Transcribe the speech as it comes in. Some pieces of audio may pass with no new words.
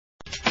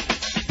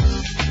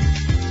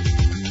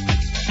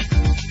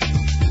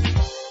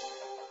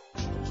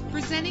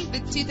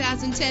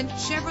2010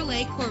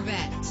 Chevrolet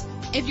Corvette.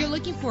 If you're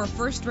looking for a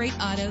first-rate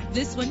auto,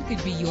 this one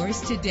could be yours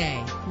today.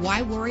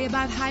 Why worry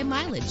about high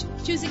mileage?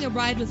 Choosing a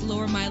ride with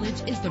lower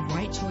mileage is the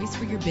right choice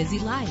for your busy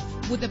life.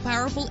 With a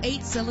powerful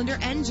 8-cylinder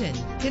engine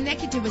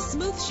connected to a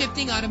smooth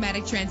shifting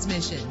automatic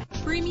transmission,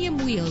 premium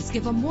wheels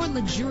give a more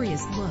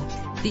luxurious look.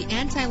 The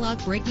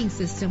anti-lock braking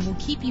system will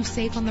keep you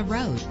safe on the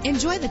road.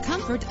 Enjoy the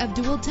comfort of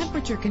dual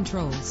temperature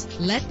controls.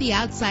 Let the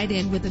outside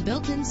in with a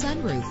built-in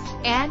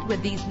sunroof. And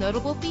with these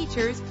notable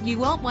features, you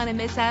won't want to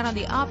miss out on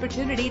the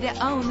opportunity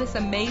to own this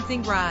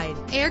amazing ride.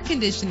 Air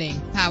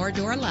conditioning, power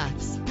door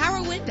locks,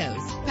 power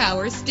windows,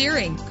 power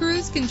steering,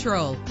 cruise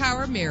control,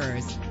 power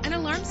mirrors, an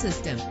alarm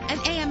system, an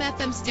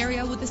AM/FM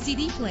stereo with a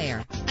CD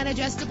player, an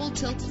adjustable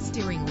tilt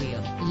steering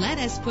wheel. Let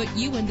us put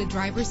you in the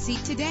driver's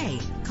seat today.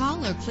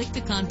 Call or click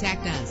to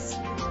contact us.